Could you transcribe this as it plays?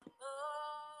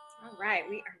All right,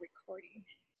 we are recording.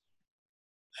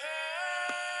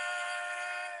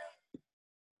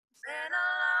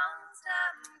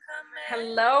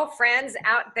 Hello, friends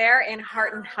out there in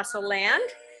Heart and Hustle land.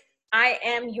 I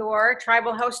am your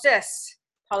tribal hostess,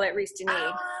 Paulette Reese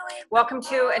Denis. Welcome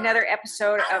to another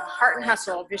episode of Heart and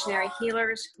Hustle, Visionary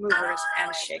Healers, Movers,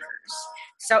 and Shakers.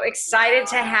 So excited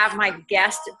to have my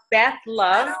guest, Beth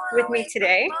Love, with me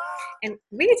today. And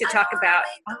we need to talk about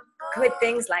good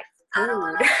things like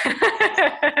food.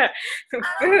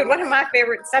 Food, one of my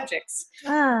favorite subjects.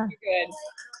 Good.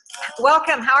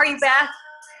 Welcome. How are you, Beth?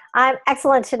 I'm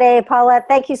excellent today, Paulette.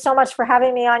 Thank you so much for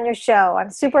having me on your show. I'm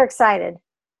super excited.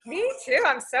 Me too.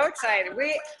 I'm so excited.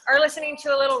 We are listening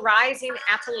to a little Rising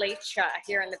Appalachia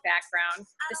here in the background.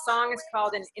 The song is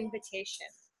called An Invitation.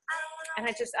 And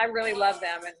I really love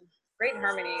them, and great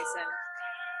harmonies. And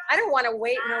I don't want to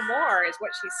wait no more is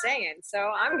what she's saying.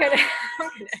 So I'm gonna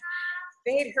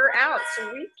fade her out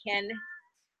so we can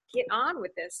get on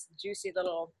with this juicy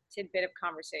little tidbit of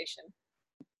conversation.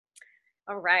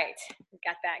 All right, we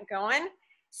got that going.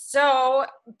 So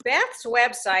Beth's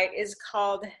website is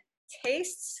called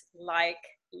Tastes Like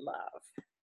Love.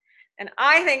 And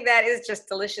I think that is just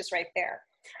delicious right there.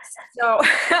 So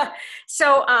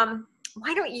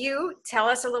why don't you tell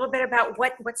us a little bit about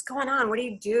what's going on? What do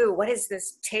you do? What is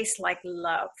this Taste Like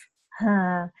Love?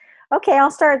 Okay,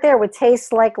 I'll start there with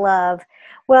Tastes Like Love.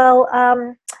 Well,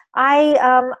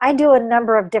 I do a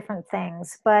number of different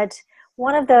things, but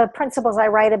one of the principles I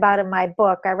write about in my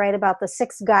book, I write about the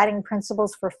 6 guiding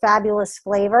principles for fabulous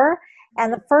flavor.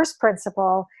 And the first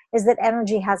principle is that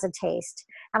energy has a taste.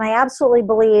 And I absolutely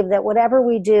believe that whatever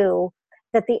we do,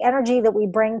 that the energy that we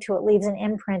bring to it leaves an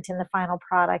imprint in the final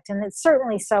product. And it's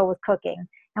certainly so with cooking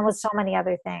and with so many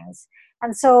other things.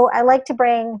 And so I like to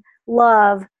bring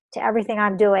love to everything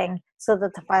I'm doing so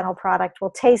that the final product will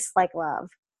taste like love.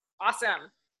 Awesome.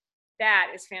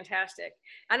 That is fantastic.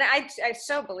 And I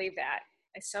so believe that.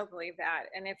 I so believe that.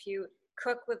 And if you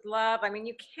cook with love, I mean,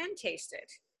 you can taste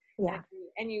it. Yeah.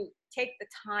 And you take the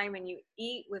time and you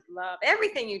eat with love.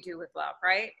 Everything you do with love,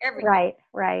 right? Everything.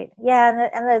 Right. Yeah,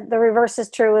 and the reverse is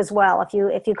true as well.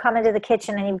 If you come into the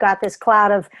kitchen and you've got this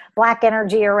cloud of black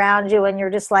energy around you and you're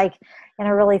just like in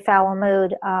a really foul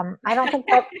mood, I don't think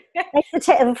that makes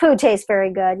the food taste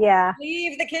very good. Yeah.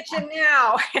 Leave the kitchen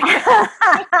now.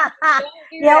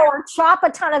 Yeah, or chop a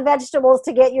ton of vegetables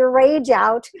to get your rage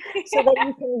out so that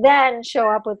you can then show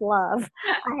up with love.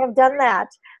 I have done that,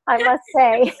 I must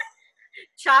say.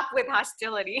 Chop with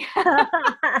hostility. Oh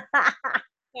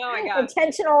my God.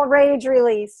 Intentional rage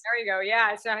release. There you go.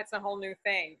 Yeah, it's a whole new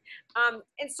thing.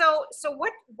 And so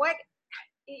what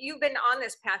you've been on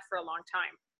this path for a long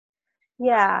time.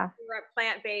 Yeah. You're a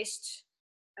plant-based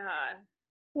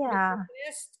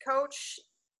nutritionist, coach.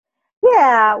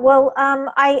 Yeah, well,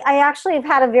 I actually have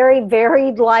had a very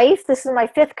varied life. This is my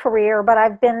 5th career, but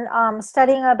I've been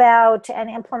studying about and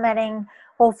implementing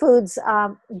whole foods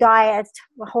diet,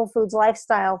 whole foods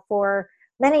lifestyle for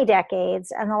many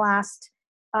decades, and the last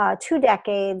 2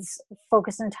 decades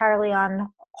focused entirely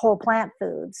on whole plant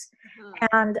foods. Mm-hmm.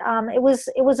 And it was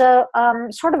a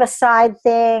sort of a side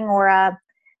thing or a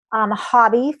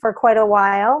hobby for quite a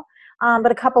while.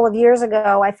 But a couple of years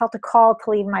ago, I felt a call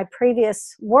to leave my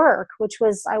previous work, which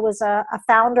was I was a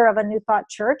founder of a New Thought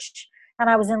church, and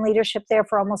I was in leadership there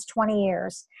for almost 20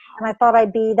 years. And I thought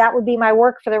that would be my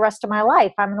work for the rest of my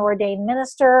life. I'm an ordained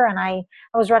minister, and I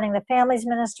was running the families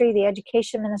ministry, the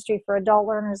education ministry for adult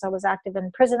learners. I was active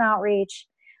in prison outreach,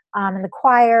 in the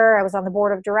choir. I was on the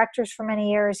board of directors for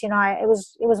many years. You know, it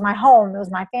was my home. It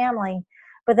was my family.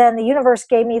 But then the universe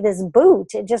gave me this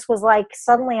boot. It just was like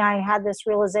suddenly I had this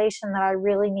realization that I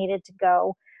really needed to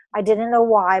go. I didn't know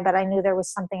why, but I knew there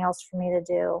was something else for me to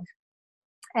do.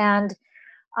 And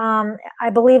I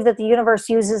believe that the universe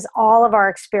uses all of our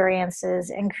experiences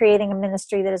in creating a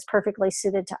ministry that is perfectly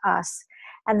suited to us.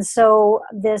 And so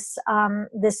this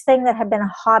thing that had been a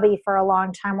hobby for a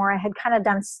long time, where I had kind of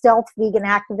done stealth vegan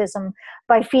activism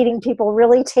by feeding people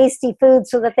really tasty food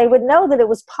so that they would know that it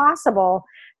was possible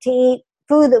to eat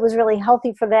food that was really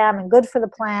healthy for them and good for the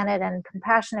planet and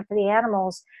compassionate for the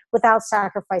animals without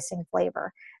sacrificing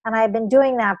flavor. And I had been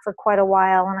doing that for quite a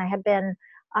while, and I had been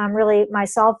really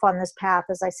myself on this path,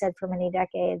 as I said, for many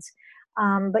decades.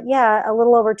 But yeah, a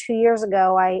little over 2 years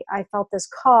ago, I felt this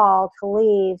call to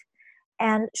leave.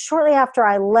 And shortly after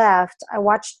I left, I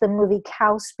watched the movie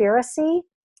Cowspiracy.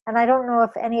 And I don't know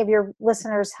if any of your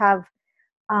listeners have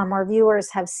or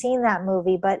viewers have seen that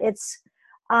movie, but it's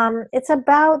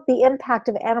about the impact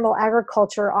of animal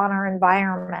agriculture on our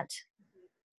environment.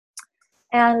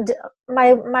 And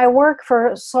my work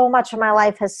for so much of my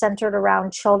life has centered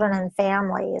around children and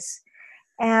families.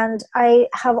 And I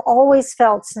have always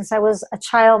felt since I was a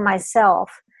child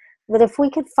myself that if we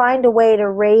could find a way to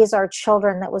raise our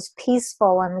children that was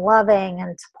peaceful and loving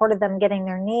and supported them getting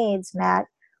their needs met,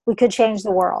 we could change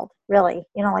the world, really.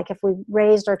 Like if we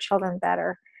raised our children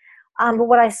better. But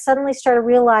what I suddenly started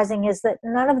realizing is that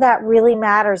none of that really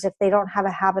matters if they don't have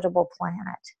a habitable planet.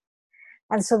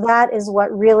 And so that is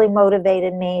what really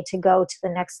motivated me to go to the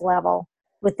next level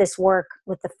with this work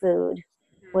with the food,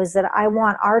 was that I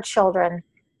want our children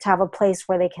to have a place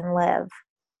where they can live.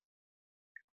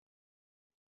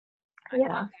 I love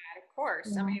that, of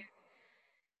course. Yeah. I mean,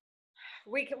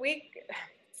 we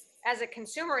as a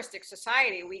consumeristic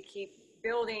society, we keep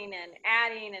building and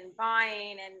adding and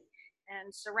buying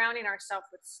and surrounding ourselves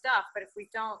with stuff. But if we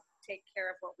don't take care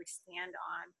of what we stand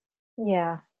on,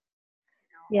 Yeah.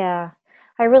 you know. Yeah.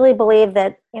 I really believe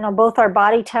that, both our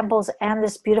body temples and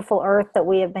this beautiful earth that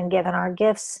we have been given are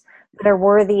gifts that are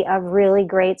worthy of really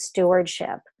great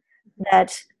stewardship,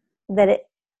 that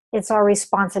it's our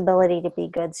responsibility to be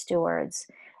good stewards.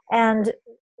 And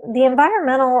the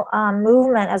environmental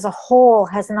movement as a whole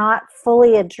has not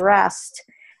fully addressed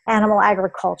animal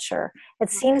agriculture. It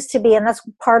seems to be, and that's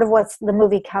part of what the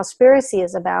movie Cowspiracy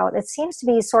is about, it seems to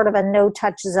be sort of a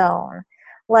no-touch zone.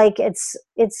 Like it's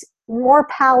more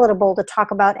palatable to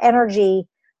talk about energy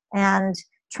and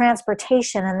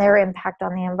transportation and their impact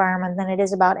on the environment than it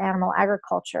is about animal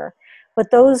agriculture.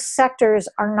 But those sectors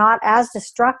are not as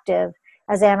destructive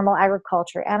as animal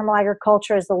agriculture. Animal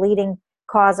agriculture is the leading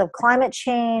cause of climate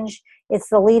change. It's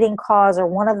the leading cause, or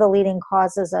one of the leading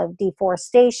causes, of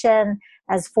deforestation,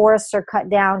 as forests are cut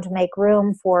down to make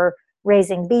room for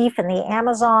raising beef in the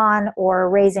Amazon or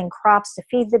raising crops to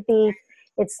feed the beef.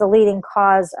 It's the leading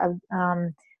cause of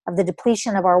the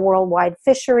depletion of our worldwide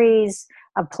fisheries,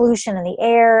 of pollution in the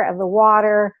air, of the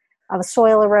water, of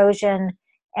soil erosion.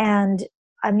 And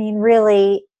I mean,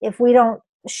 really, if we don't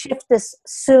shift this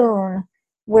soon,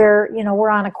 we're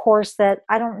on a course that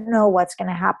I don't know what's going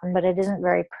to happen, but it isn't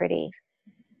very pretty.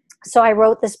 So I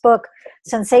wrote this book,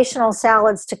 Sensational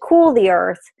Salads to Cool the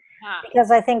Earth, because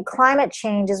I think climate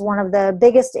change is one of the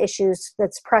biggest issues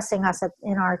that's pressing us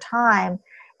in our time.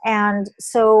 And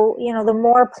so, the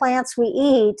more plants we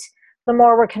eat, the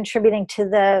more we're contributing to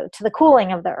the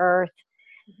cooling of the earth.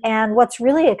 And what's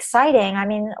really exciting, I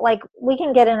mean, like, we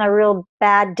can get in a real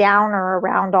bad downer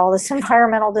around all this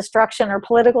environmental destruction or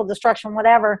political destruction,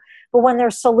 whatever. But when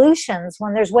there's solutions,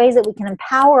 when there's ways that we can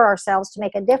empower ourselves to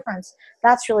make a difference,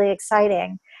 that's really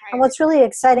exciting. Right. And what's really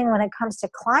exciting when it comes to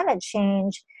climate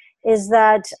change is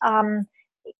that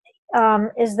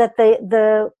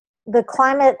the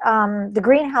climate, the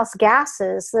greenhouse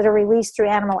gases that are released through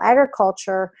animal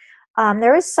agriculture,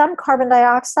 there is some carbon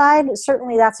dioxide.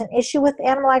 Certainly that's an issue with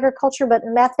animal agriculture, but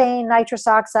methane, nitrous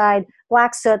oxide,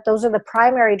 black soot, those are the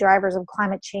primary drivers of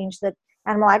climate change that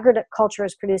animal agriculture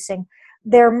is producing.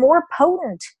 They're more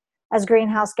potent as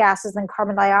greenhouse gases than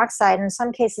carbon dioxide, in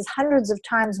some cases hundreds of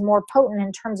times more potent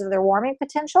in terms of their warming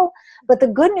potential. But the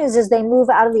good news is they move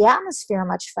out of the atmosphere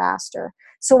much faster.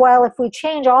 So while if we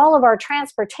change all of our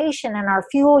transportation and our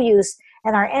fuel use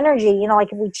and our energy,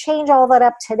 like if we change all that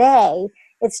up today,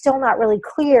 it's still not really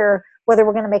clear whether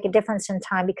we're going to make a difference in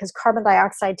time, because carbon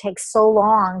dioxide takes so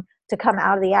long to come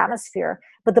out of the atmosphere.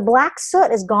 But the black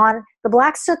soot is gone. The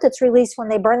black soot that's released when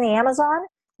they burn the Amazon,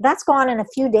 that's gone in a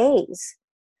few days.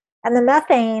 And the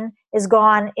methane is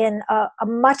gone in a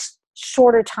much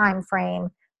shorter time frame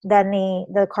than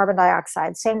the carbon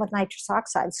dioxide. Same with nitrous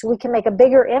oxide. So we can make a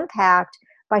bigger impact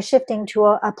by shifting to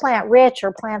a plant-rich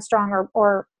or plant-strong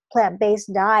or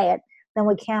plant-based diet than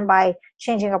we can by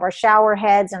changing up our shower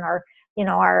heads and our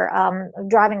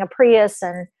driving a Prius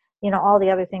and all the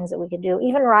other things that we could do,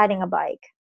 even riding a bike.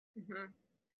 Mm-hmm.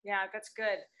 Yeah, that's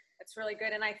good. That's really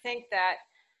good. And I think that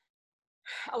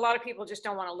a lot of people just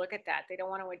don't want to look at that. They don't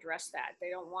want to address that. They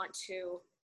don't want to.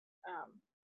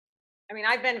 I mean,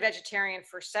 I've been vegetarian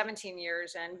for 17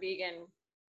 years and vegan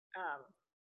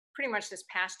pretty much this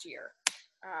past year.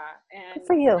 And good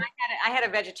for you. I had a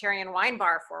vegetarian wine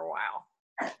bar for a while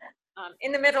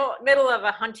in the middle of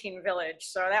a hunting village.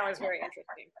 So that was very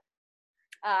interesting.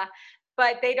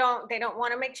 But they don't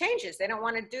want to make changes. They don't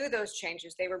want to do those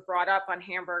changes. They were brought up on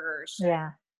hamburgers.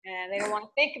 Yeah. And they don't want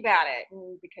to think about it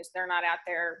because they're not out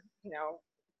there,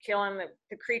 killing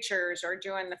the creatures or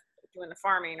doing the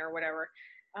farming or whatever,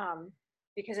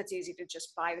 because it's easy to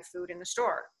just buy the food in the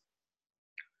store.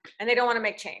 And they don't want to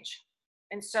make change.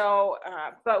 And so,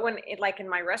 but when like in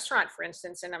my restaurant, for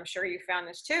instance, and I'm sure you found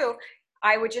this too,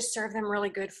 I would just serve them really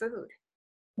good food.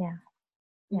 Yeah.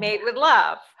 Made with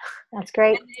love. That's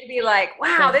great. And they'd be like,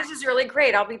 wow, this is really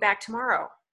great. I'll be back tomorrow.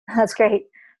 That's great.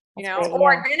 You That's know, great.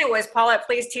 or Yeah. then it was, Paulette,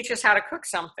 please teach us how to cook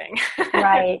something.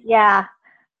 Right. Yeah.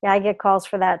 Yeah, I get calls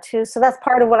for that too. So that's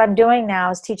part of what I'm doing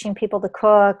now is teaching people to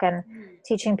cook and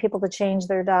teaching people to change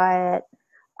their diet.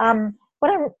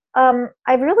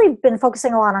 I've really been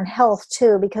focusing a lot on health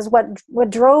too, because what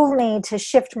drove me to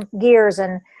shift gears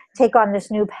and take on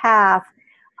this new path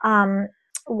um,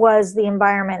 was the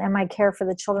environment and my care for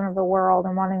the children of the world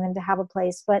and wanting them to have a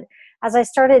place. But as I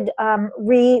started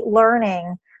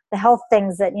relearning the health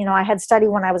things that, you know, I had studied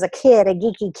when I was a kid, a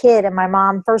geeky kid, and my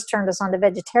mom first turned us on to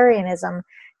vegetarianism,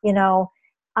 you know,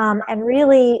 and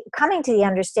really coming to the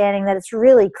understanding that it's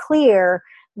really clear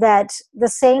that the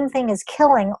same thing is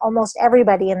killing almost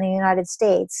everybody in the United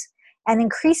States and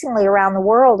increasingly around the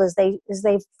world as they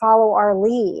follow our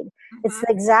lead. It's the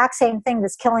exact same thing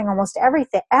that's killing almost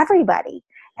everybody,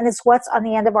 and it's what's on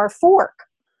the end of our fork.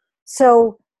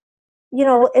 So, you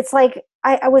know, it's like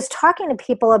I was talking to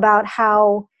people about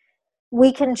how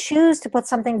we can choose to put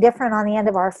something different on the end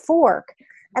of our fork.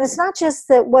 And it's not just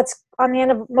that what's on the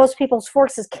end of most people's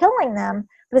forks is killing them,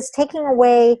 but it's taking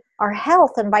away our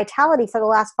health and vitality for the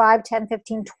last 5, 10,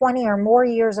 15, 20 or more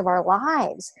years of our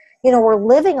lives. You know, we're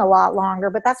living a lot longer,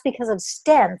 but that's because of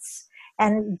stents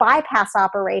and bypass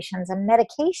operations and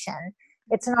medication.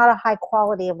 It's not a high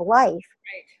quality of life.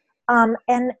 And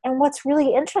what's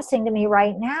really interesting to me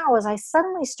right now is I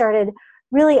suddenly started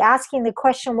really asking the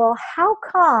question, well, how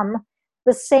come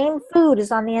the same food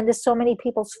is on the end of so many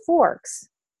people's forks?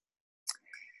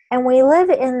 And we live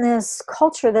in this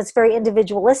culture that's very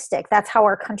individualistic. That's how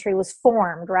our country was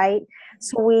formed, right?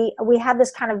 So we have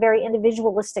this kind of very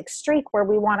individualistic streak where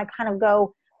we want to kind of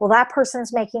go, well, that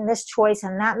person's making this choice,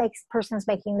 and person's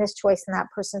making this choice, and that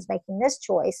person's making this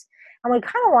choice. And we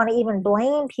kind of want to even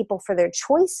blame people for their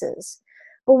choices.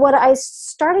 But what I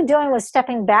started doing was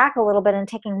stepping back a little bit and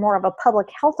taking more of a public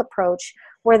health approach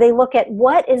where they look at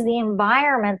what is the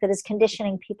environment that is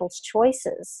conditioning people's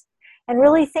choices. And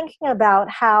really thinking about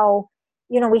how,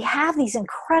 you know, we have these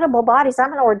incredible bodies.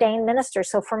 I'm an ordained minister.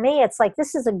 So for me, it's like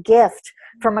this is a gift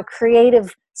from a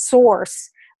creative source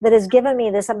that has given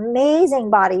me this amazing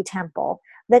body temple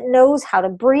that knows how to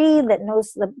breathe, that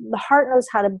knows the heart knows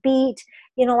how to beat.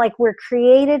 You know, like we're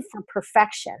created for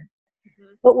perfection,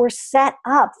 but we're set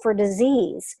up for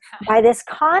disease by this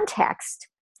context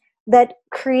that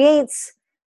creates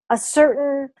a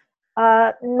certain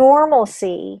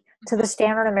normalcy to the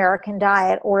standard American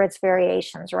diet or its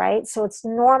variations, right? So it's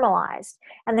normalized.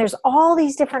 And there's all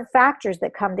these different factors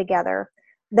that come together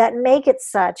that make it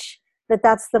such that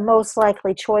that's the most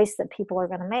likely choice that people are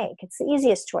going to make. It's the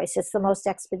easiest choice. It's the most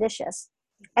expeditious.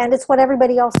 And it's what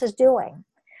everybody else is doing.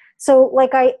 So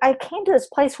like I came to this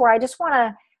place where I just want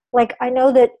to, like, I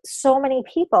know that so many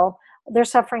people, they're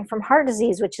suffering from heart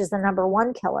disease, which is the number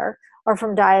one killer, or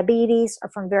from diabetes, or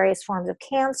from various forms of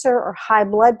cancer, or high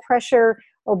blood pressure,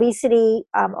 obesity,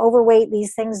 overweight,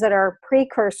 these things that are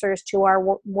precursors to our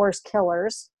worst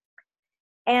killers.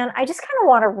 And I just kind of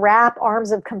want to wrap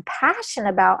arms of compassion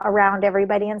around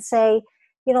everybody and say,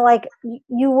 you know, like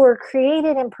you were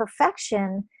created in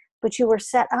perfection, but you were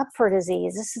set up for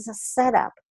disease. This is a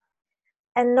setup.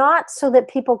 And not so that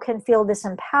people can feel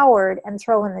disempowered and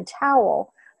throw in the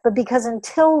towel, but because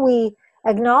until we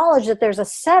acknowledge that there's a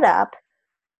setup,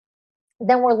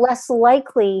 then we're less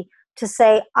likely to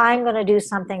say, I'm going to do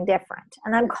something different.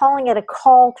 And I'm calling it a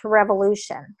call to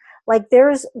revolution. Like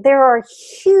there are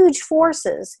huge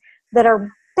forces that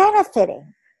are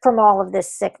benefiting from all of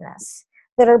this sickness,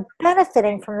 that are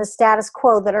benefiting from the status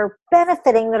quo, that are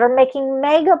making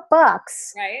mega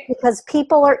bucks, right? Because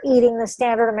people are eating the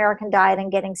standard American diet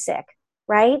and getting sick,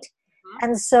 right? Mm-hmm.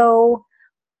 And so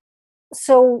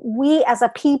we as a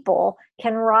people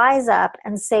can rise up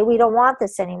and say, we don't want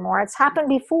this anymore. It's happened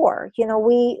before. You know,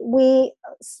 we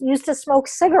used to smoke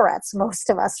cigarettes,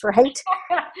 most of us, right?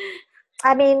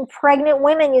 I mean, pregnant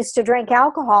women used to drink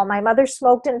alcohol. My mother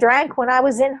smoked and drank when I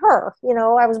was in her. You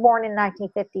know, I was born in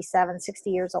 1957,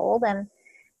 60 years old. And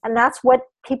that's what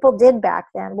people did back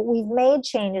then. But we've made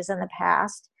changes in the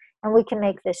past, and we can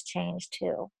make this change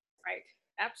too. Right.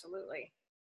 Absolutely.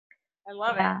 I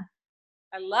love Yeah. it.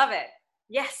 I love it.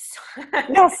 Yes.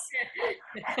 Yes.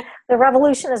 The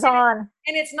revolution is on.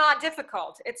 And it's not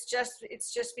difficult. It's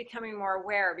just becoming more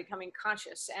aware, becoming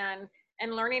conscious, and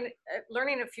learning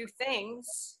a few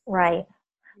things. Right.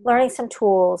 Learning some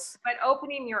tools. But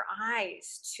opening your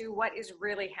eyes to what is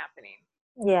really happening.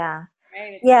 Yeah.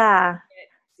 Right?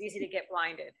 It's easy to get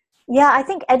blinded. Yeah, I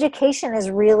think education is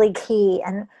really key.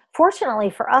 And fortunately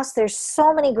for us, there's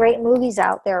so many great movies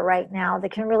out there right now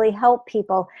that can really help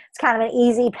people. It's kind of an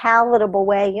easy, palatable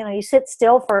way. You know, you sit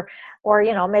still or,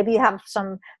 you know, maybe you have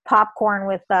some popcorn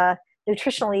with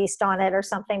nutritional yeast on it or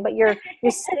something, but you're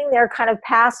sitting there kind of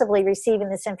passively receiving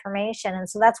this information. And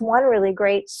so that's one really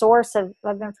great source of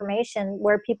information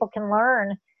where people can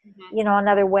learn, you know,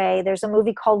 another way. There's a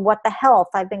movie called What the Health.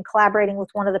 I've been collaborating with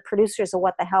one of the producers of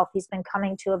What the Health. He's been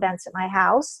coming to events at my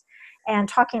house and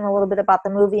talking a little bit about the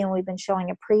movie, and we've been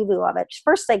showing a preview of it.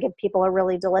 First, they give people a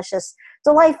really delicious,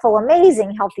 delightful,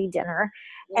 amazing, healthy dinner.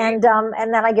 And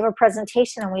then I give a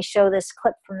presentation and we show this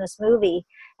clip from this movie.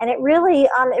 And it really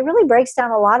breaks down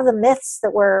a lot of the myths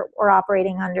that we're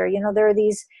operating under. You know, there are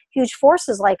these huge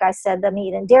forces, like I said, the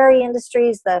meat and dairy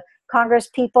industries, the Congress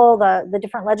people, the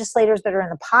different legislators that are in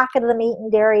the pocket of the meat and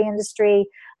dairy industry,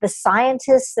 the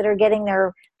scientists that are getting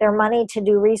their money to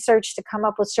do research to come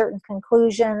up with certain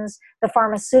conclusions, the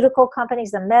pharmaceutical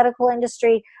companies, the medical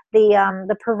industry,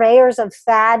 the purveyors of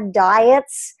fad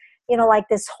diets, you know, like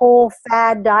this whole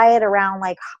fad diet around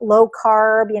like low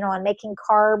carb, you know, and making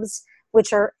carbs,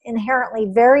 which are inherently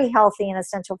very healthy and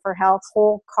essential for health,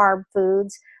 whole carb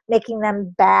foods, making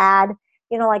them bad.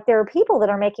 You know, like there are people that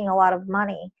are making a lot of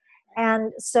money.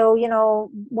 And so, you know,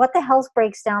 What the Health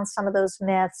breaks down some of those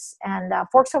myths. And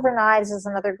Forks Over Knives is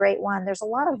another great one. There's a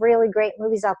lot of really great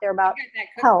movies out there about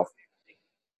health.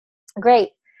 Great.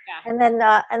 Yeah.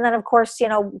 And then of course, you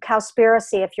know,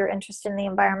 Cowspiracy, if you're interested in the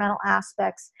environmental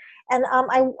aspects. And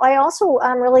I also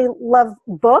really love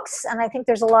books, and I think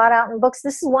there's a lot out in books.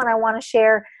 This is one I want to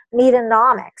share,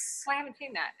 Meatonomics. Oh, I haven't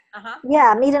seen that.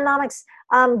 Yeah, Meatonomics.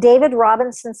 David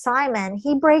Robinson Simon,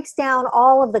 he breaks down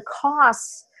all of the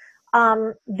costs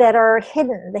that are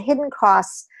hidden, the hidden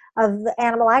costs of the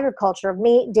animal agriculture, of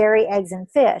meat, dairy, eggs, and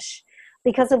fish.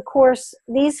 Because, of course,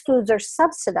 these foods are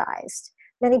subsidized.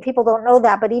 Many people don't know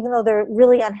that, but even though they're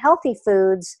really unhealthy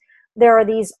foods, there are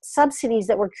these subsidies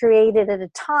that were created at a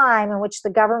time in which the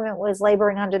government was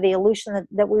laboring under the illusion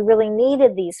that we really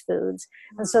needed these foods.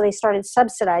 And so they started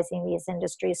subsidizing these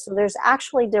industries. So there's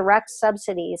actually direct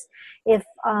subsidies. If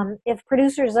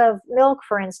producers of milk,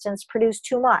 for instance, produce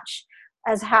too much,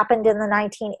 as happened in the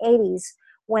 1980s,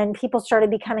 when people started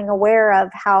becoming aware of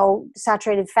how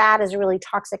saturated fat is really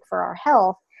toxic for our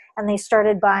health, and they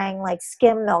started buying like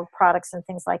skim milk products and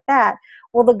things like that.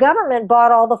 Well, the government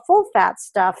bought all the full fat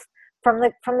stuff from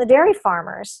the dairy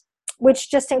farmers,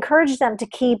 which just encouraged them to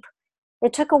keep.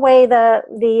 It took away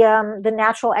the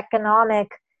natural economic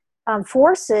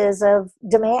forces of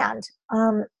demand.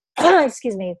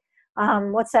 Excuse me.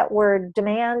 What's that word?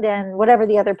 Demand and whatever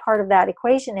the other part of that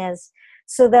equation is,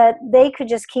 so that they could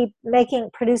just keep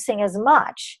producing as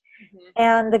much.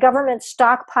 And the government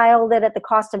stockpiled it at the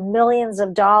cost of millions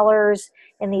of dollars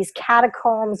in these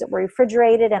catacombs that were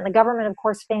refrigerated. And the government, of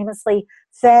course, famously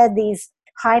fed these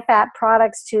high-fat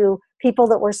products to people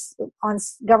that were on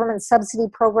government subsidy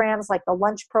programs like the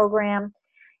lunch program.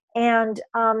 And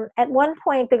at one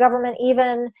point, the government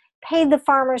even paid the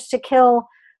farmers to kill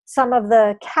some of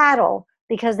the cattle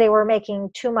because they were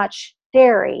making too much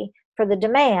dairy for the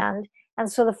demand.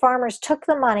 And so the farmers took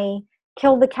the money,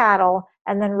 killed the cattle,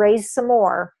 and then raised some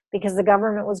more because the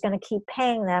government was going to keep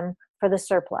paying them for the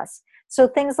surplus. So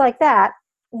things like that,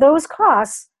 those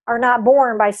costs are not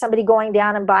borne by somebody going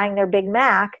down and buying their Big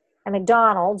Mac at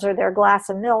McDonald's or their glass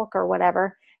of milk or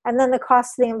whatever. And then the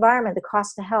cost of the environment, the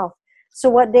cost of health. So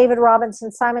what David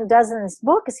Robinson Simon does in this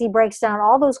book is he breaks down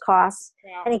all those costs,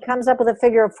 and he comes up with a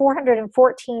figure of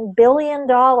 $414 billion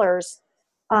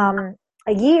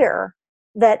a year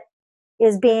that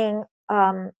is being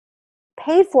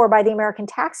paid for by the American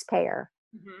taxpayer,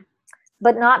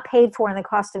 but not paid for in the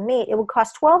cost of meat. It would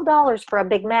cost $12 for a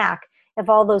Big Mac if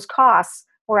all those costs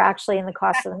were actually in the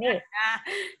cost of the meat.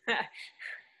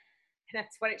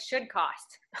 That's what it should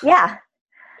cost. Yeah.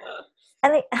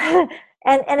 And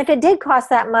if it did cost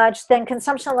that much, then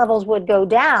consumption levels would go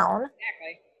down,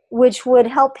 which would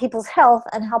help people's health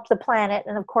and help the planet,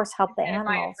 and of course help the animals.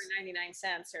 Buy it for 99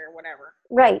 cents or whatever.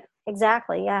 Right.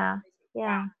 Exactly. Yeah.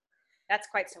 Yeah. Wow. That's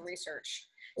quite some research.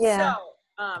 Yeah.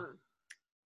 So,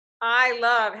 I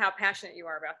love how passionate you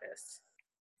are about this.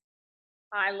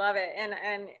 I love it.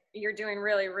 And you're doing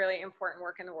really, really important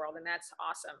work in the world, and that's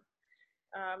awesome.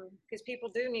 Because people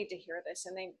do need to hear this,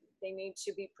 and they need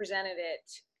to be presented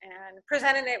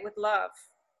it with love.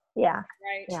 Yeah.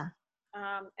 Right. Yeah.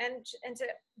 And to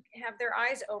have their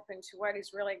eyes open to what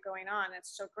is really going on.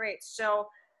 That's so great. So,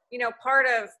 you know, part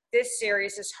of this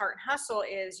series, this Heart and Hustle,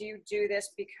 is you do this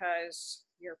because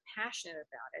you're passionate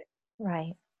about it.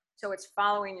 Right. So it's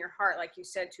following your heart. Like you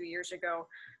said 2 years ago,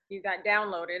 you got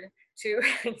downloaded to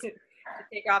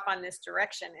take off on this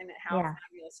direction. And how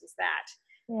fabulous is that?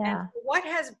 Yeah. And what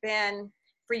has been,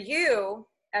 for you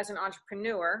as an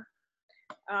entrepreneur,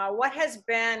 what has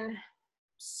been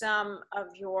some of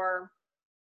your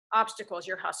obstacles,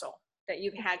 your hustle, that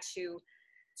you've had to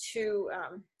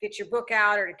get your book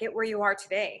out or to get where you are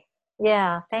today?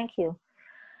 Yeah, thank you.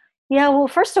 Yeah, well,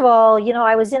 first of all,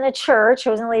 I was in a church. I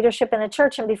was in leadership in a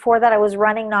church, and before that, I was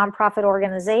running nonprofit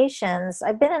organizations.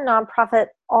 I've been in nonprofit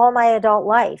all my adult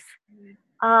life,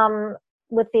 um,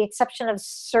 with the exception of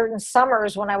certain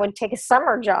summers when I would take a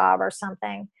summer job or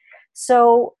something.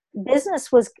 So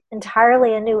business was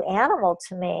entirely a new animal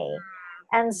to me,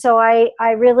 and so I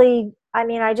really, I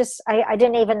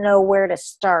didn't even know where to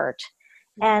start.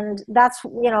 And that's,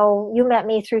 you met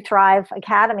me through Thrive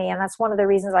Academy, and that's one of the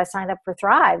reasons I signed up for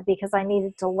Thrive, because I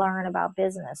needed to learn about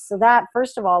business. So that,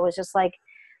 first of all, was just like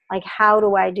how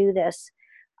do I do this?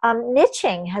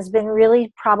 Niching has been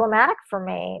really problematic for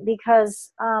me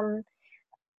because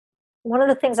one of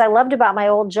the things I loved about my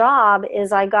old job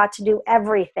is I got to do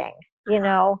everything.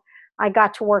 I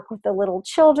got to work with the little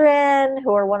children,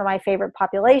 who are one of my favorite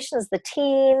populations, the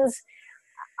teens.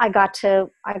 I got to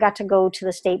go to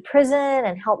the state prison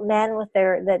and help men with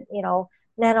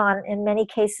men in many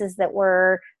cases that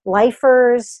were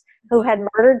lifers who had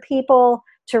murdered people,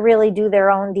 to really do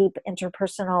their own deep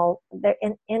intrapersonal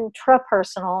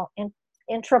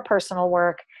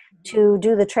work to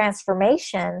do the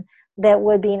transformation that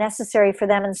would be necessary for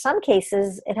them. In some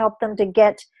cases, it helped them to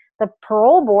get the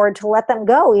parole board to let them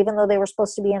go, even though they were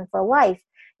supposed to be in for life.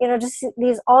 Just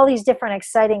all these different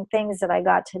exciting things that I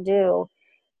got to do.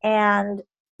 And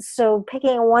so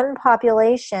picking one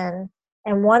population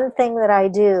and one thing that I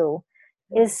do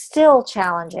is still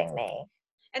challenging me.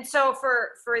 And so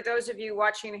for those of you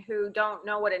watching who don't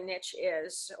know what a niche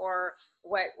is, or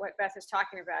what Beth is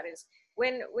talking about, is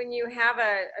when you have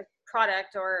a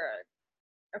product or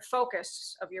a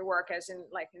focus of your work, as in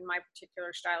like in my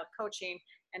particular style of coaching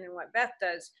and in what Beth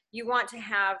does, you want to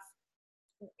have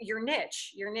your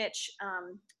niche,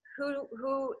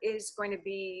 who is going to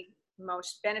be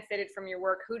most benefited from your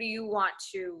work? Who do you want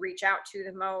to reach out to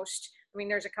the most? I mean,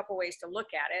 there's a couple ways to look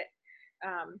at it.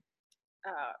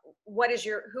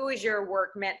 Who is your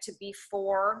work meant to be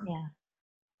for? Yeah.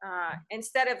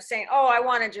 Instead of saying, oh, I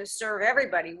want to just serve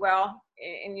everybody. Well,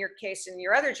 in your case, in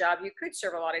your other job, you could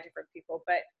serve a lot of different people,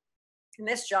 but in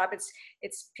this job,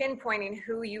 it's pinpointing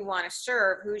who you want to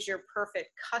serve, who's your perfect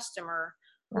customer,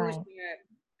 Right.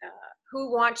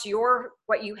 Who wants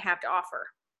what you have to offer.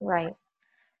 Right.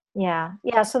 Yeah.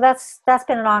 So that's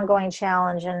been an ongoing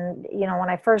challenge. And when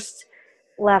I first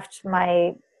left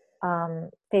my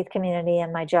faith community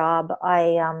and my job,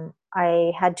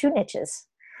 I had two niches,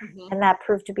 Mm-hmm. and that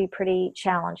proved to be pretty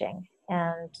challenging.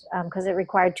 And because it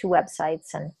required two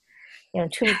websites and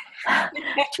two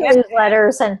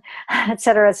newsletters and et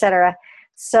cetera, et cetera.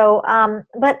 So,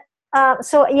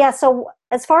 so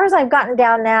as far as I've gotten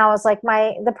down now, is like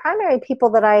the primary people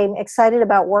that I'm excited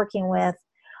about working with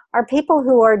are people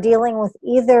who are dealing with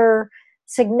either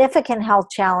significant health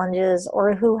challenges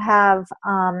or who have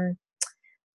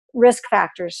risk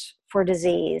factors for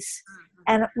disease,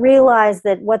 and realize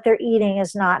that what they're eating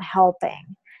is not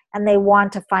helping, and they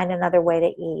want to find another way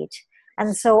to eat.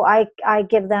 And so I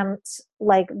give them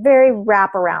like very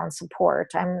wraparound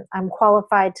support. I'm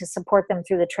qualified to support them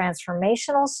through the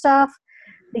transformational stuff,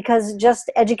 because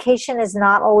just education is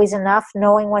not always enough.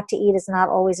 Knowing what to eat is not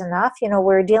always enough.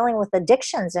 We're dealing with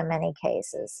addictions in many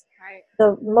cases. Right.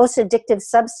 The most addictive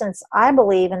substance, I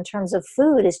believe, in terms of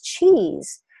food is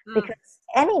cheese, because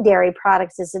any dairy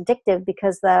product is addictive,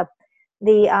 because the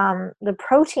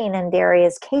protein in dairy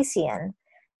is casein.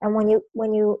 And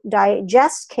when you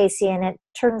digest casein, it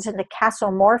turns into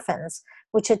casomorphins,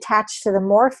 which attach to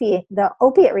the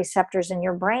opiate receptors in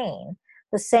your brain,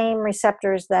 the same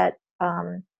receptors that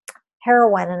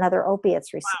heroin and other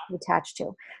opiates attach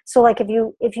to. So like if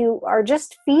you are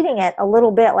just feeding it a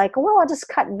little bit, like, well, I'll just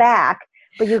cut back,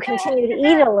 but you continue to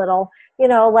eat a little,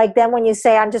 like then when you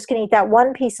say, I'm just going to eat that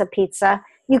one piece of pizza,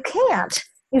 you can't.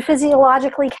 You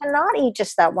physiologically cannot eat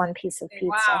just that one piece of pizza.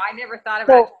 Wow, I never thought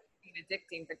about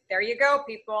addicting, but there you go,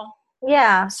 people.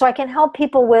 Yeah, so I can help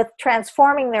people with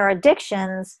transforming their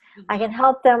addictions. I can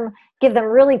help them, give them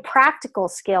really practical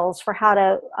skills for how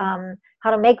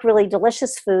to make really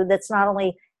delicious food that's not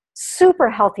only super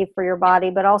healthy for your body,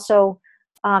 but also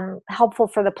helpful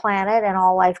for the planet and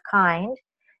all life kind.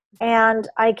 And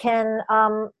I can,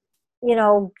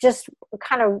 just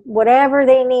kind of whatever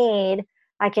they need,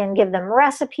 I can give them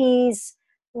recipes,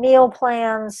 meal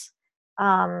plans,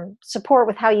 support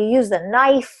with how you use the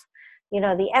knife,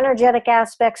 the energetic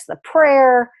aspects, the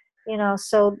prayer,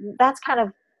 so that's kind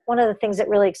of one of the things that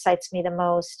really excites me the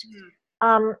most.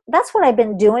 That's what I've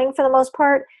been doing for the most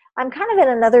part. I'm kind of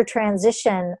in another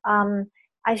transition.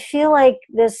 I feel like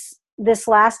this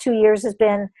last 2 years has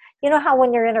been, you know how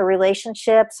when you're in a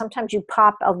relationship, sometimes you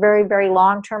pop a very, very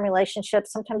long-term relationship,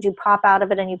 sometimes you pop out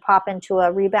of it and you pop into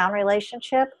a rebound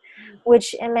relationship,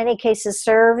 which in many cases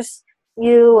serves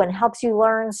you and helps you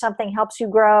learn something, helps you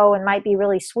grow, and might be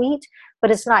really sweet, but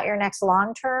it's not your next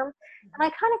long-term. And I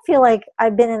kind of feel like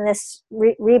I've been in this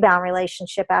rebound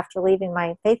relationship after leaving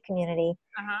my faith community.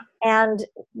 Uh-huh. And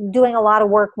doing a lot of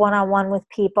work one-on-one with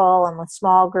people and with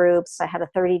small groups. I had a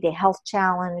 30-day health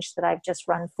challenge that I've just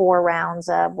run 4 rounds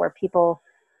of, where people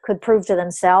could prove to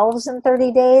themselves in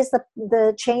 30 days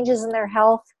the changes in their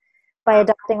health by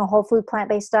adopting a whole food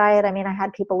plant-based diet. I mean, I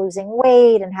had people losing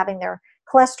weight and having their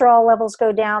cholesterol levels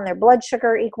go down, their blood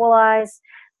sugar equalize,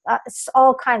 it's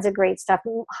all kinds of great stuff.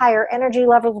 Higher energy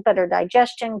levels, better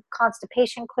digestion,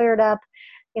 constipation cleared up,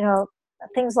 you know,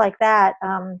 things like that.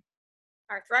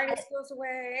 Arthritis goes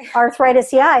away.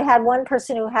 Arthritis, yeah. I had one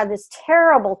person who had this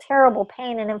terrible, terrible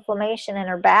pain and inflammation in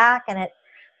her back, and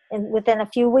within a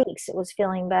few weeks, it was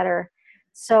feeling better.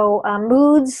 So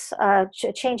moods,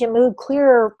 change in mood,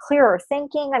 clearer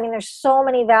thinking. I mean, there's so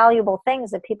many valuable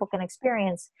things that people can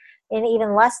experience in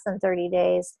even less than 30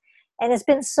 days. And it's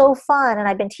been so fun. And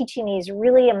I've been teaching these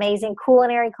really amazing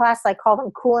culinary classes. I call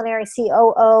them culinary,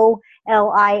 COOLINARY,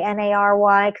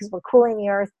 because we're cooling the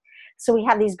earth. So we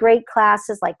have these great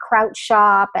classes like Kraut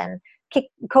Shop and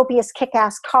copious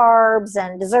kick-ass carbs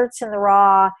and desserts in the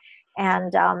raw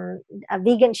and a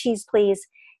vegan cheese, please.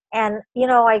 And, you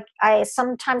know, I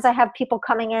sometimes I have people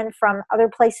coming in from other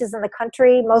places in the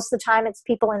country. Most of the time it's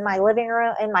people in my living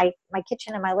room, in my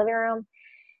kitchen, in my living room.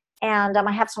 And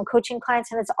I have some coaching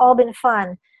clients, and it's all been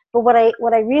fun. But what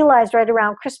I realized right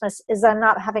around Christmas is I'm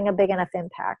not having a big enough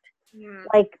impact.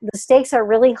 Like, the stakes are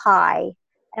really high,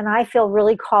 and I feel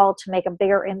really called to make a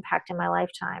bigger impact in my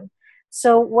lifetime.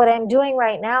 So what I'm doing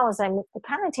right now is I'm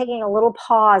kind of taking a little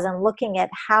pause and looking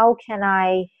at how can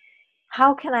I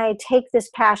take this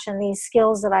passion, these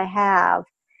skills that I have,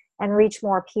 and reach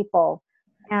more people.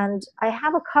 And I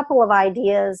have a couple of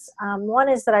ideas. One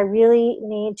is that I really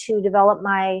need to develop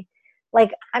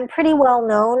I'm pretty well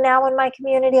known now in my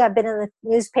community. I've been in the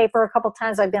newspaper a couple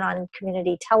times. I've been on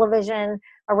community television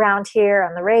around here,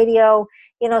 on the radio.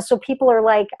 You know, so people are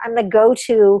like, I'm the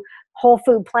go-to whole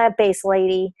food plant-based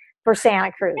lady for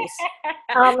Santa Cruz,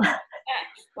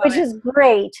 which is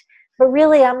great. But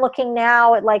really, I'm looking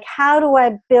now at how do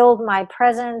I build my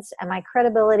presence and my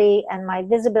credibility and my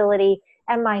visibility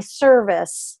and my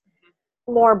service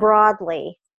more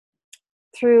broadly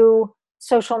through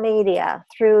social media,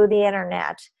 through the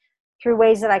internet, through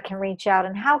ways that I can reach out,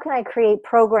 and how can I create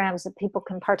programs that people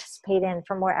can participate in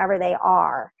from wherever they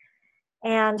are,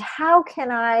 and how can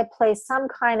I play some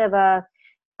kind of a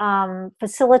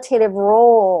facilitative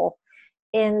role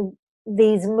in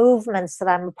these movements that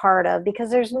I'm a part of, because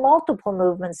there's multiple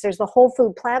movements. There's the whole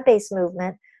food plant-based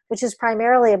movement, which is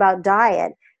primarily about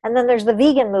diet, and then there's the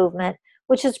vegan movement,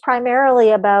 which is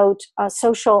primarily about a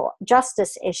social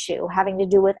justice issue having to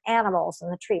do with animals and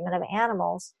the treatment of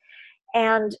animals.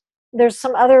 And there's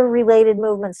some other related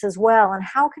movements as well. And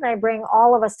how can I bring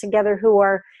all of us together who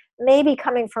are maybe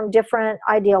coming from different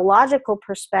ideological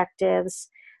perspectives,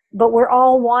 but we're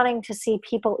all wanting to see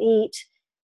people eat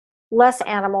less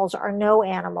animals or no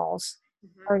animals,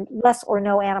 or less or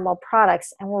no animal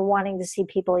products, and we're wanting to see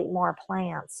people eat more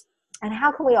plants. And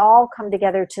how can we all come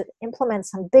together to implement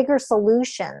some bigger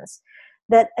solutions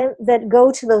that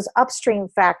go to those upstream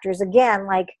factors? Again,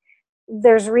 like,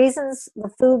 there's reasons the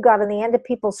food got in the end of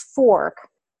people's fork,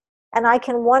 and I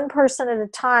can, one person at a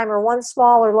time, or one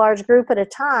small or large group at a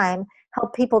time,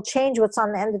 help people change what's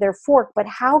on the end of their fork. But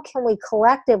how can we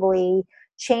collectively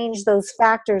change those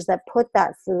factors that put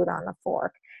that food on the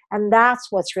fork? And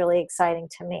that's what's really exciting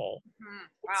to me.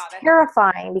 Wow, it's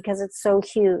terrifying because it's so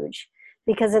huge,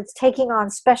 because it's taking on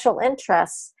special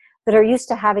interests that are used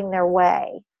to having their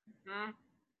way.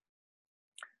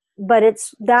 But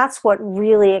that's what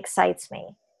really excites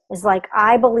me, is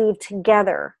I believe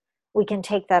together we can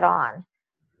take that on,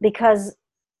 because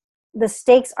the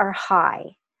stakes are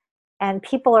high and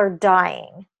people are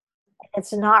dying.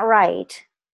 It's not right.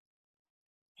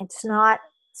 It's not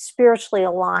spiritually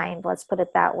aligned, let's put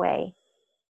it that way,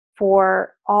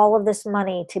 for all of this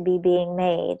money to be being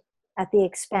made at the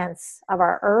expense of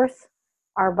our earth,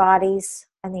 our bodies,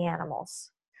 and the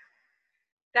animals.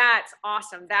 That's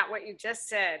awesome. That what you just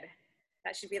said,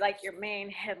 that should be like your main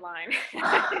headline.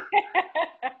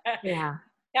 Yeah.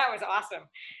 That was awesome.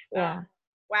 Yeah.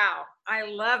 Wow. I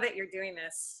love that you're doing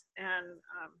this. And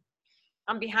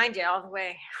I'm behind you all the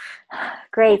way.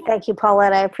 Great. Thank you,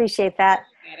 Paulette. I appreciate that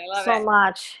so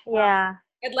much. Yeah.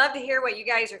 I'd love to hear what you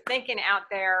guys are thinking out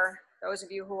there, those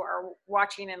of you who are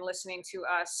watching and listening to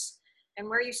us, and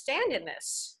where you stand in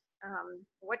this.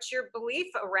 What's your belief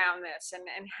around this,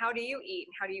 and how do you eat,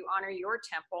 and how do you honor your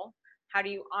temple? How do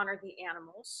you honor the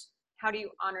animals? How do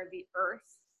you honor the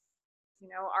earth? You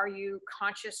know, are you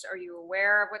conscious? Are you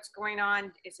aware of what's going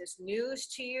on? Is this news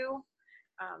to you?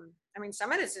 I mean,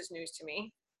 some of this is news to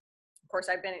me. Of course,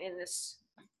 I've been in this,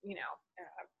 you know,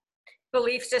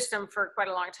 belief system for quite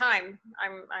a long time.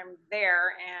 I'm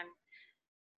there,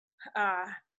 and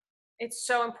it's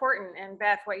so important. And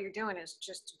Beth, what you're doing is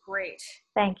just great.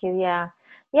 Thank you. Yeah.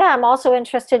 Yeah. I'm also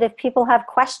interested if people have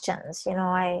questions. You know,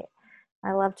 I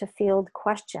love to field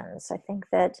questions. I think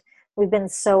that we've been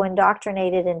so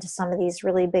indoctrinated into some of these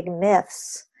really big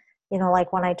myths. You know,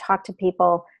 like when I talk to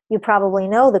people, you probably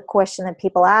know the question that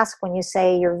people ask when you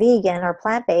say you're vegan or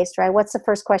plant-based, right? What's the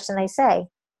first question they say?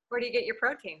 Where do you get your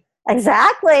protein?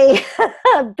 Exactly.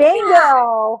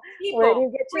 Bingo. People, where do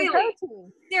you get your really?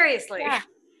 protein? Seriously. Yeah.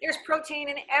 There's protein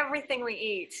in everything we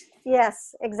eat.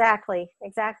 Yes, exactly.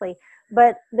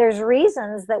 But there's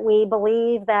reasons that we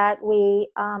believe that we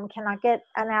cannot get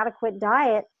an adequate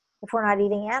diet if we're not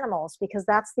eating animals, because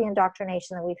that's the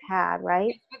indoctrination that we've had,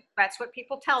 right? That's what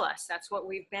people tell us. That's what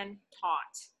we've been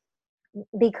taught.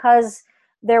 Because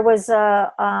there was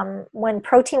when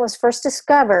protein was first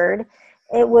discovered,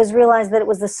 it was realized that it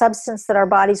was the substance that our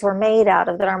bodies were made out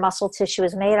of, that our muscle tissue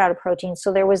is made out of protein.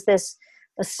 So there was this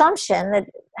assumption that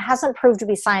hasn't proved to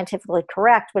be scientifically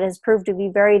correct, but has proved to be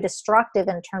very destructive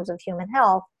in terms of human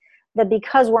health, that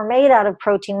because we're made out of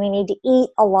protein, we need to eat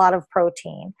a lot of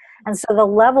protein. And so the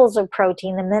levels of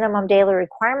protein, the minimum daily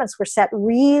requirements, were set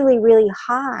really, really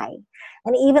high.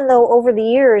 And even though over the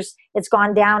years it's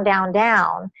gone down, down,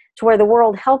 down, to where the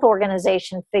World Health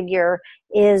Organization figure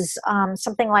is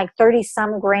something like 30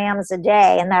 some grams a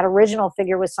day, and that original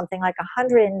figure was something like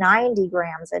 190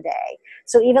 grams a day.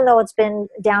 So even though it's been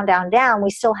down, down, down,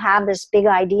 we still have this big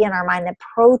idea in our mind that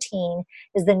protein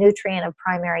is the nutrient of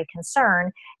primary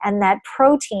concern, and that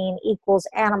protein equals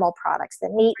animal products,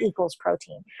 that meat equals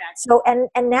protein. So and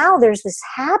now there's this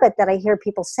habit that I hear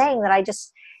people saying that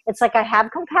it's like I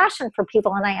have compassion for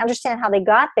people and I understand how they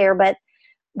got there, but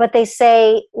they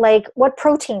say, like, what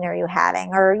protein are you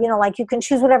having? Or, you know, like, you can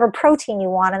choose whatever protein you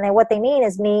want. And then what they mean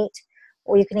is meat,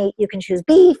 or you can choose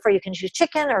beef, or you can choose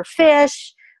chicken or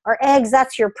fish or eggs.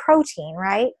 That's your protein,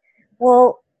 right?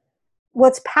 Well,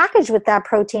 what's packaged with that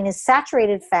protein is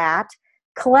saturated fat,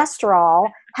 cholesterol,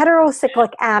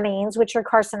 heterocyclic amines, which are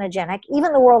carcinogenic.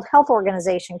 Even the World Health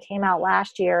Organization came out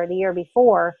last year or the year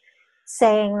before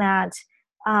saying that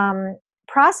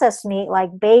processed meat like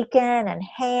bacon and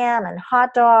ham and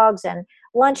hot dogs and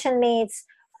luncheon meats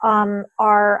are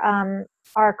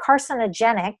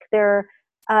carcinogenic. They're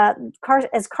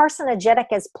as carcinogenic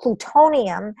as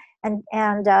plutonium and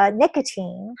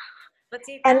nicotine. Let's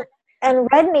eat that. And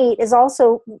red meat is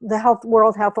also, the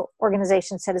World Health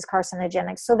Organization said, is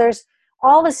carcinogenic. So there's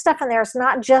all this stuff in there. It's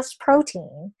not just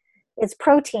protein. It's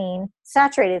protein,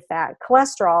 saturated fat,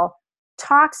 cholesterol,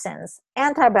 toxins,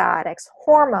 antibiotics,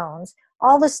 hormones,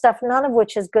 all this stuff, none of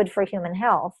which is good for human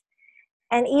health.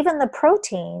 And even the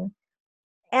protein,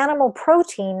 animal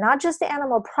protein, not just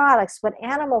animal products, but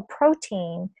animal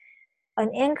protein,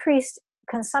 an increased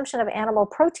consumption of animal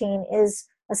protein is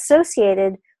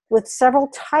associated with several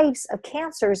types of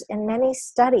cancers in many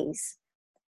studies.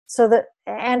 So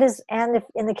in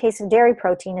the case of dairy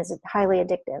protein, is highly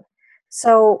addictive.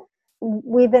 So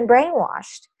we've been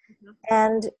brainwashed,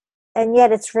 and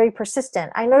yet it's very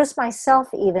persistent. I noticed myself,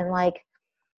 even like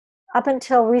up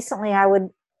until recently,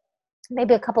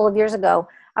 maybe a couple of years ago,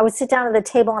 I would sit down at the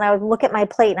table and I would look at my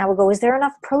plate and I would go, is there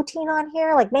enough protein on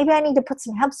here? Like, maybe I need to put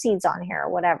some hemp seeds on here or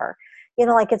whatever. You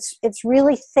know, like, it's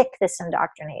really thick, this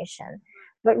indoctrination.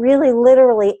 But really,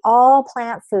 literally, all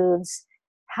plant foods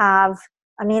have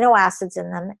amino acids in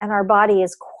them, and our body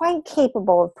is quite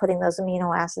capable of putting those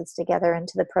amino acids together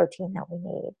into the protein that we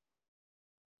need.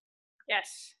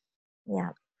 Yes. Yeah.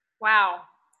 Wow.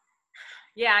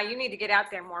 Yeah, you need to get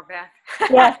out there more, Beth.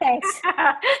 Yeah, thanks.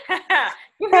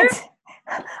 Thanks.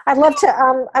 I'd love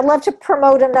to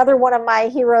promote another one of my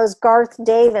heroes, Garth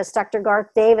Davis, Dr. Garth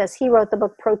Davis. He wrote the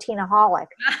book Proteinaholic.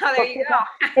 Oh, there you go.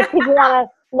 If people want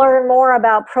to learn more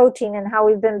about protein and how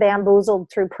we've been bamboozled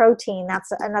through protein,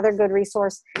 that's another good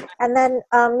resource. And then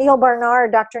Neal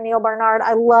Barnard, Dr. Neal Barnard,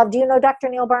 do you know Dr.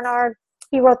 Neal Barnard?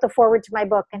 He wrote the foreword to my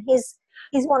book, and he's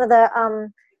one of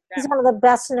the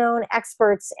best known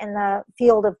experts in the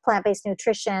field of plant-based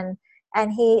nutrition.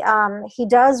 And he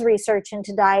does research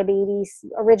into diabetes,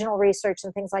 original research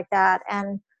and things like that.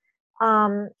 And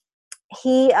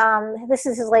this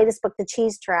is his latest book, The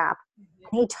Cheese Trap.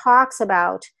 And he talks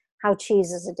about how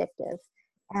cheese is addictive.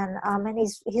 And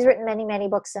he's written many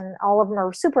books, and all of them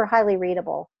are super highly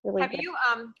readable. Really Have good. you,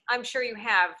 I'm sure you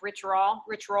have, Rich Roll?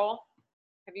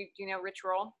 Do you know Rich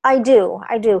Roll? I do.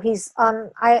 He's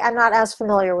I'm not as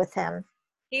familiar with him.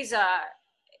 He's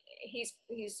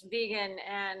he's vegan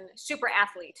and super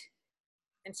athlete.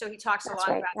 And so he talks a That's lot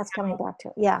right. about That's how coming back to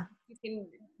it. Yeah. you can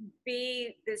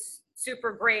be this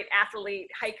super great athlete,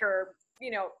 hiker,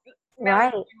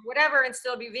 Right. mountain, whatever, and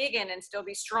still be vegan and still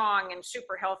be strong and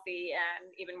super healthy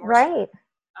and even more. Right.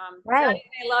 Right.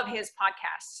 I love his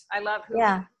podcasts. I love who he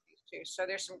Yeah. interviews too. So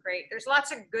there's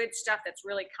lots of good stuff that's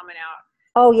really coming out.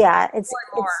 Oh yeah. It's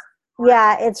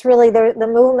really the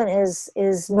movement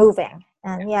is moving.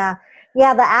 And yeah.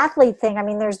 The athlete thing. I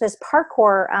mean, there's this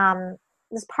parkour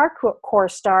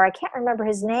star. I can't remember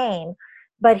his name,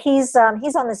 but he's on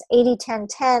this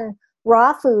 80-10-10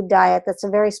 raw food diet. That's a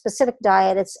very specific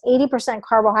diet. It's 80%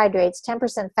 carbohydrates,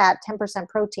 10% fat, 10%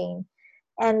 protein.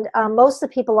 And most of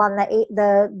the people on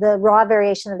the raw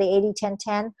variation of the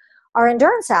 80-10-10 are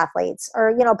endurance athletes,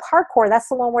 or parkour. That's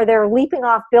the one where they're leaping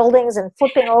off buildings and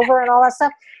flipping over and all that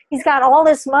stuff. He's got all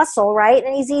this muscle, right?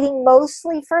 And he's eating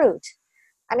mostly fruit.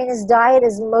 I mean, his diet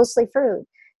is mostly fruit.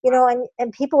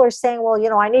 And people are saying, well,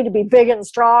 I need to be big and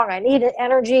strong. I need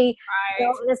energy.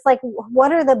 Right. And it's like,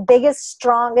 what are the biggest,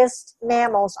 strongest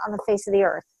mammals on the face of the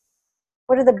earth?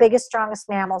 What are the biggest, strongest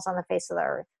mammals on the face of the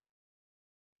earth?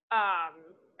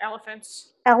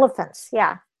 Elephants. Elephants,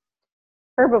 yeah.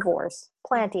 Herbivores,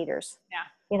 plant eaters.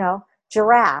 Yeah.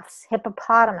 Giraffes,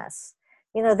 hippopotamus.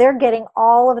 They're getting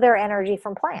all of their energy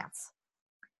from plants.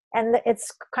 And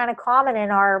it's kind of common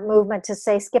in our movement to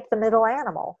say, skip the middle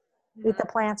animal. Mm-hmm. Eat the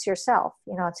plants yourself.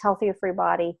 It's healthier for your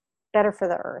body, better for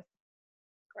the earth.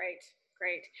 Great.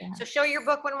 Yeah. So show your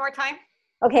book one more time.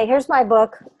 Okay, here's my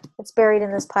book. It's buried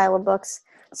in this pile of books.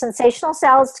 Sensational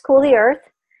Salads to Cool the Earth.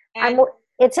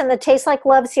 It's in the Taste Like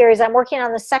Love series. I'm working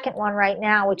on the second one right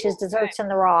now, which is Desserts in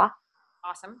the Raw.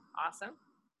 Awesome.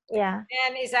 Yeah.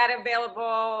 And is that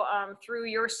available through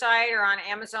your site or on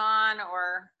Amazon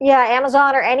or? Yeah,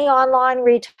 Amazon or any online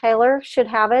retailer should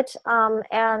have it.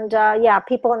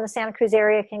 People in the Santa Cruz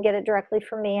area can get it directly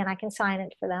from me, and I can sign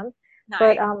it for them.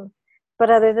 Nice. But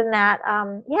other than that,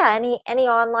 any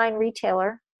online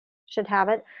retailer should have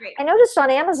it. Great. I noticed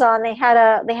on Amazon they had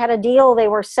a deal. They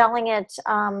were selling it.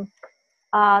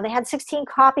 They had 16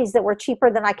 copies that were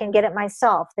cheaper than I can get it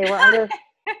myself. They were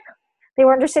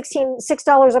under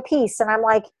 $6 a piece, and I'm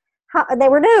like, they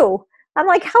were new. I'm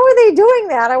like, how are they doing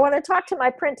that? I want to talk to my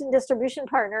print and distribution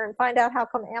partner and find out how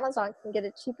come Amazon can get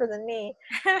it cheaper than me.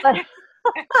 But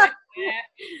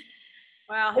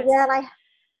well, and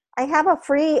I have a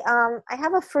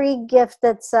free gift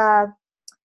that's several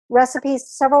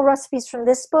recipes from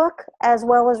this book, as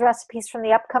well as recipes from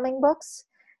the upcoming books.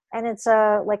 And it's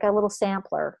like a little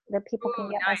sampler that people can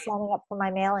get by signing up for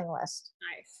my mailing list.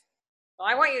 Nice. Well,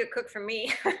 I want you to cook for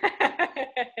me,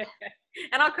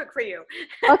 and I'll cook for you.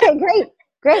 Okay, great.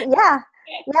 Yeah.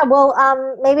 Well,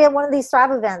 maybe at one of these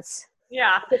Thrive events.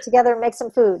 Yeah. Get together and make some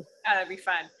food. That'd be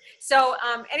fun. So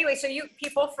anyway, so you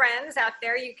friends out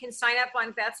there, you can sign up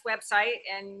on Beth's website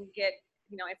and get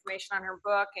information on her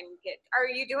book and are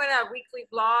you doing a weekly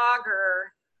blog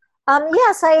or?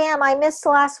 Yes, I am. I missed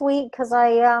last week because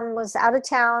I was out of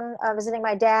town visiting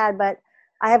my dad, but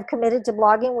I have committed to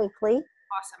blogging weekly.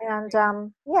 Awesome.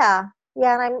 And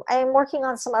and I'm working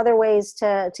on some other ways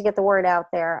to get the word out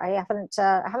there. I haven't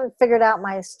figured out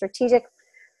my strategic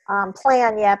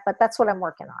plan yet, but that's what I'm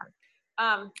working on.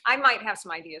 I might have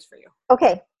some ideas for you.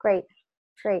 Okay, great.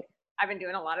 I've been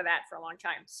doing a lot of that for a long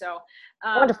time. So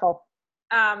wonderful.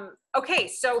 Okay,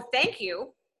 so thank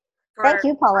you. Thank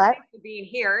you, Paulette, for being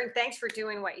here, and thanks for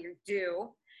doing what you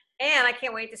do. And I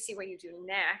can't wait to see what you do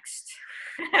next.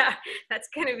 That's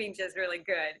going to be just really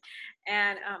good.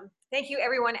 And thank you,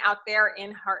 everyone out there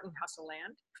in Heart and Hustle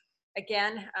Land.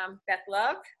 Again, Beth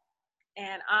Love,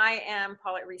 and I am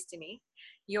Paulette Reese-Denis,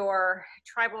 your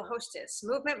tribal hostess.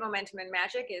 Movement, Momentum, and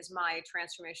Magic is my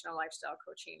transformational lifestyle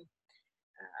coaching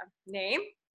name.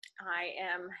 I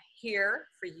am here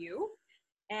for you.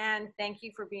 And thank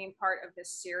you for being part of this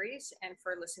series and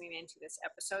for listening into this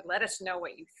episode. Let us know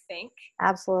what you think.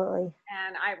 Absolutely.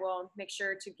 And I will make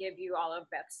sure to give you all of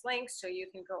Beth's links so you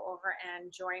can go over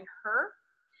and join her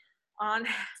on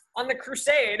the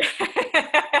crusade or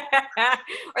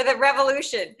the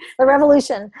revolution. The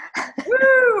revolution.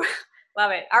 Woo!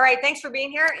 Love it. All right. Thanks for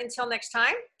being here. Until next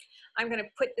time, I'm going to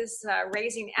put this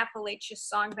Raising Appalachia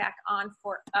song back on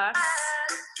for us.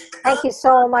 Thank you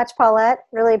so much, Paulette.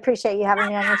 Really appreciate you having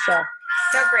me on your show.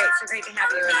 So great to have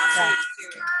you. And I'll see you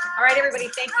soon. All right, everybody.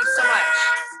 Thank you so much.